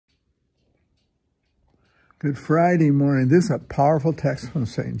Good Friday morning. This is a powerful text from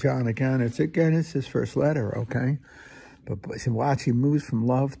St. John. Again, it's his first letter, okay? But watch, he moves from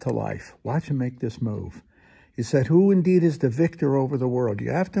love to life. Watch him make this move. He said, who indeed is the victor over the world? You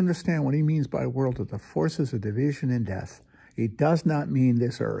have to understand what he means by world are the forces of division and death. He does not mean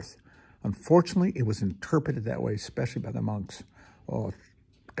this earth. Unfortunately, it was interpreted that way, especially by the monks. Oh,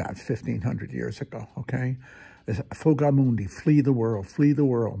 God, 1,500 years ago, okay? Fuga mundi, flee the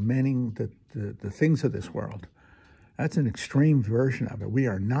world, meaning the things of this world. That's an extreme version of it. We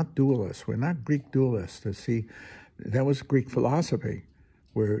are not dualists. We're not Greek dualists. See, that was Greek philosophy,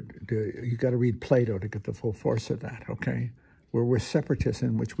 where you got to read Plato to get the full force of that, okay? Where we're separatists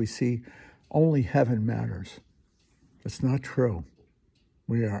in which we see only heaven matters. That's not true.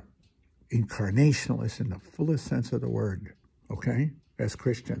 We are incarnationalists in the fullest sense of the word, okay, as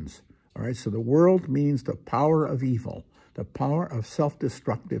Christians. All right, so the world means the power of evil, the power of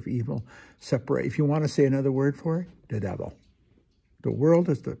self-destructive evil. Separate. If you want to say another word for it, the devil. The world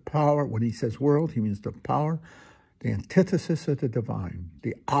is the power. When he says world, he means the power, the antithesis of the divine,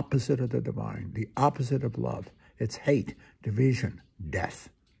 the opposite of the divine, the opposite of love. It's hate, division, death.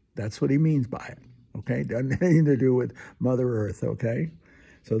 That's what he means by it, okay? Doesn't have anything to do with Mother Earth, okay?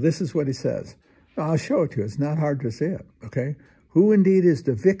 So this is what he says. I'll show it to you. It's not hard to see it, okay? Who indeed is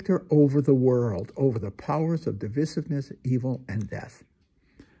the victor over the world, over the powers of divisiveness, evil, and death?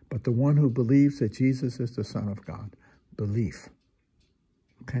 But the one who believes that Jesus is the Son of God. Belief.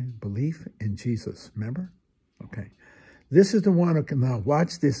 Okay? Belief in Jesus. Remember? Okay. This is the one who can now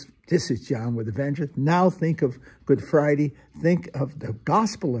watch this. This is John with a vengeance. Now think of Good Friday. Think of the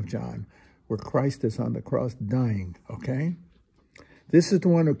Gospel of John, where Christ is on the cross dying. Okay? This is the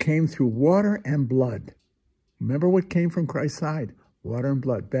one who came through water and blood. Remember what came from Christ's side? Water and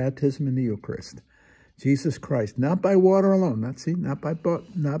blood, baptism in the Eucharist. Jesus Christ, not by water alone, not by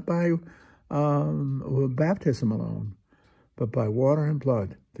baptism alone, but by water and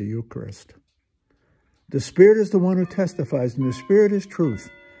blood, the Eucharist. The Spirit is the one who testifies, and the Spirit is truth.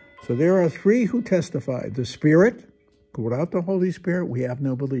 So there are three who testify. The Spirit, without the Holy Spirit, we have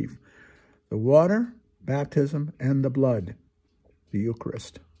no belief. The water, baptism, and the blood, the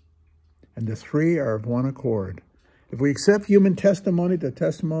Eucharist. And the three are of one accord. If we accept human testimony, the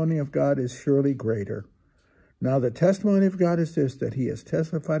testimony of God is surely greater. Now the testimony of God is this, that he has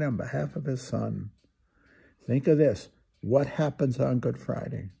testified on behalf of his Son. Think of this. What happens on Good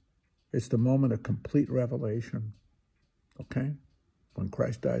Friday? It's the moment of complete revelation. Okay? When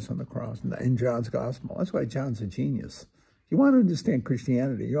Christ dies on the cross in John's Gospel. That's why John's a genius. If you want to understand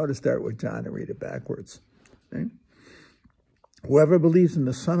Christianity, you ought to start with John and read it backwards. Okay? Whoever believes in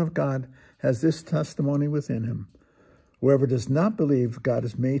the Son of God has this testimony within him. Whoever does not believe, God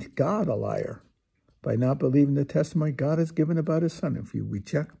has made God a liar. By not believing the testimony God has given about his Son, if you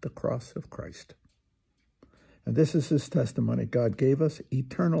reject the cross of Christ. And this is his testimony. God gave us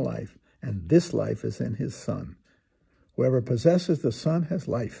eternal life, and this life is in his Son. Whoever possesses the Son has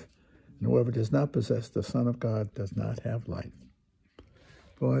life, and whoever does not possess the Son of God does not have life.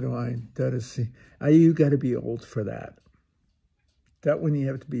 Boy, you got to be old for that. That when you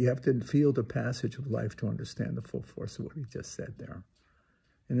have to feel the passage of life to understand the full force of what he just said there.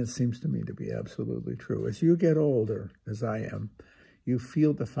 And it seems to me to be absolutely true. As you get older, as I am, you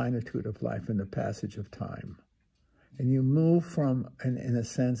feel the finitude of life in the passage of time. And you move from, in a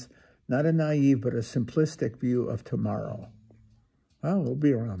sense, not a naive, but a simplistic view of tomorrow. Well, we'll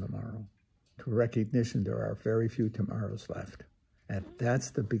be around tomorrow. To recognition there are very few tomorrows left. And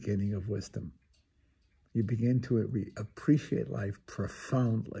that's the beginning of wisdom. You begin to appreciate life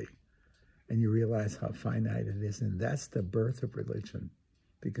profoundly, and you realize how finite it is. And that's the birth of religion,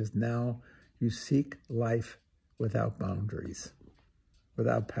 because now you seek life without boundaries,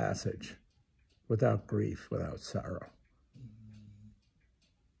 without passage, without grief, without sorrow.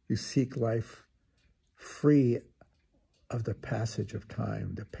 You seek life free of the passage of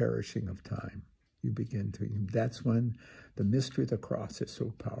time, the perishing of time. You begin to, that's when the mystery of the cross is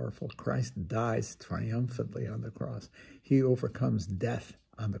so powerful. Christ dies triumphantly on the cross. He overcomes death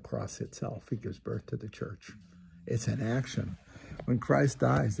on the cross itself. He gives birth to the church. It's an action. When Christ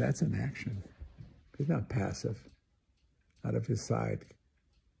dies, that's an action. He's not passive. Out of his side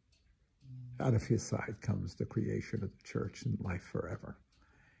comes the creation of the church and life forever.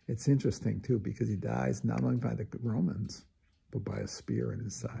 It's interesting, too, because he dies not only by the Romans, but by a spear in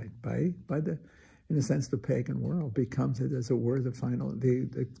his side, by the, in a sense, the pagan world becomes it as a word of final,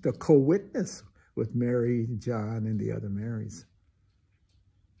 the co-witness with Mary, John, and the other Marys.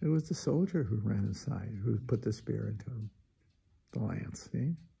 It was the soldier who ran inside, who put the spear into him, the lance.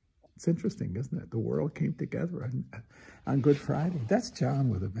 See? It's interesting, isn't it? The world came together on Good Friday. That's John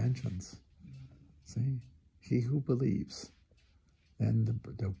with a vengeance. See? He who believes, then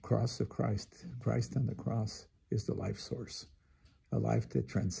the cross of Christ, Christ on the cross, is the life source, a life that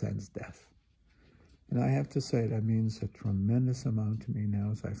transcends death. And I have to say that means a tremendous amount to me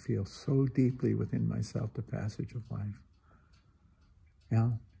now, as I feel so deeply within myself the passage of life.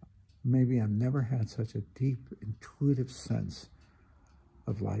 Now, maybe I've never had such a deep, intuitive sense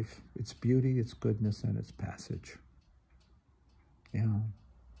of life, its beauty, its goodness, and its passage. You know,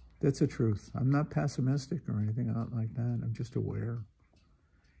 that's the truth. I'm not pessimistic or anything out like that. I'm just aware.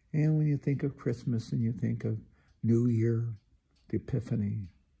 And when you think of Christmas and you think of New Year, the Epiphany,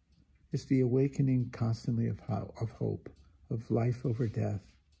 it's the awakening constantly of hope, of life over death,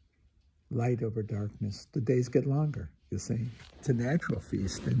 light over darkness. The days get longer, you see. It's a natural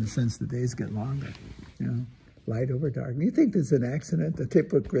feast in the sense the days get longer, you know, light over darkness. You think there's an accident that they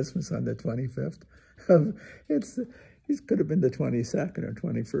put Christmas on the 25th? It could have been the 22nd or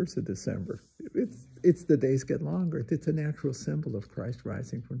 21st of December. It's the days get longer. It's a natural symbol of Christ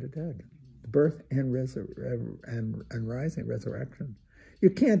rising from the dead, birth and rising, resurrection. You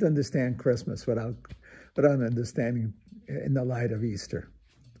can't understand Christmas without understanding in the light of Easter,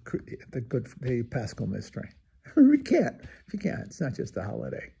 the Paschal mystery. We can't. If you can't, it's not just a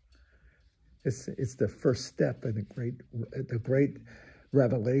holiday. It's the first step in the great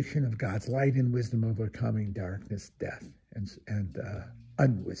revelation of God's light and wisdom overcoming darkness, death, and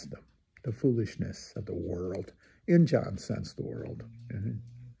unwisdom, the foolishness of the world. In John's sense, the world. Mm-hmm.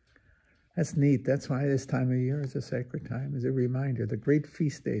 That's neat. That's why this time of year is a sacred time, is a reminder. The great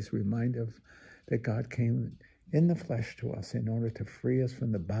feast days remind us that God came in the flesh to us in order to free us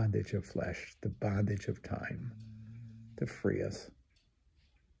from the bondage of flesh, the bondage of time, to free us.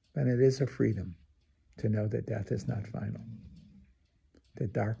 And it is a freedom to know that death is not final,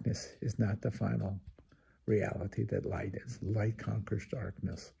 that darkness is not the final reality, that light is. Light conquers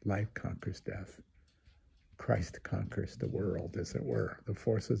darkness. Light conquers death. Christ conquers the world, as it were, the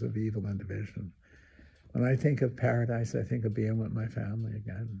forces of evil and division. When I think of paradise, I think of being with my family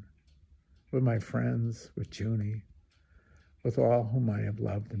again, with my friends, with Junie, with all whom I have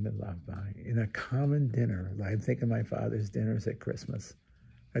loved and been loved by, in a common dinner. I think of my father's dinners at Christmas,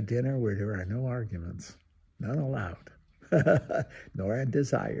 a dinner where there are no arguments, none allowed, nor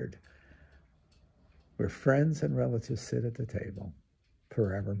desired, where friends and relatives sit at the table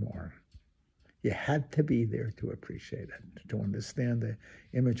forevermore. You had to be there to appreciate it, to understand the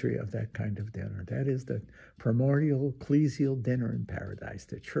imagery of that kind of dinner. That is the primordial, ecclesial dinner in paradise,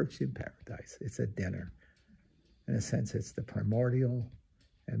 the church in paradise. It's a dinner. In a sense, it's the primordial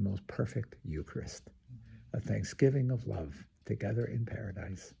and most perfect Eucharist, a thanksgiving of love together in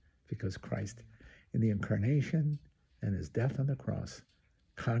paradise, because Christ, in the incarnation and his death on the cross,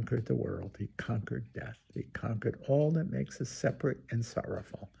 conquered the world. He conquered death. He conquered all that makes us separate and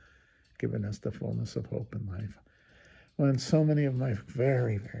sorrowful, giving us the fullness of hope in life. When so many of my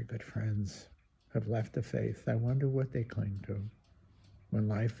very, very good friends have left the faith, I wonder what they cling to when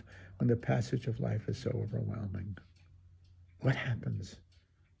the passage of life is so overwhelming. What happens?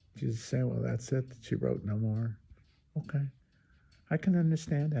 Jesus say, well, that's it. She wrote no more. Okay. I can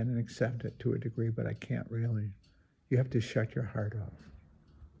understand that and accept it to a degree, but I can't really. You have to shut your heart off.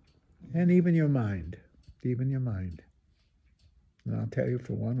 And even your mind. And I'll tell you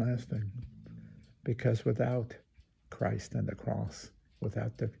for one last thing, because without Christ and the cross,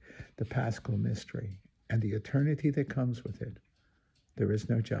 without the Paschal mystery and the eternity that comes with it, there is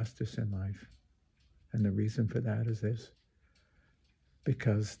no justice in life. And the reason for that is this: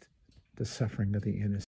 because the suffering of the innocent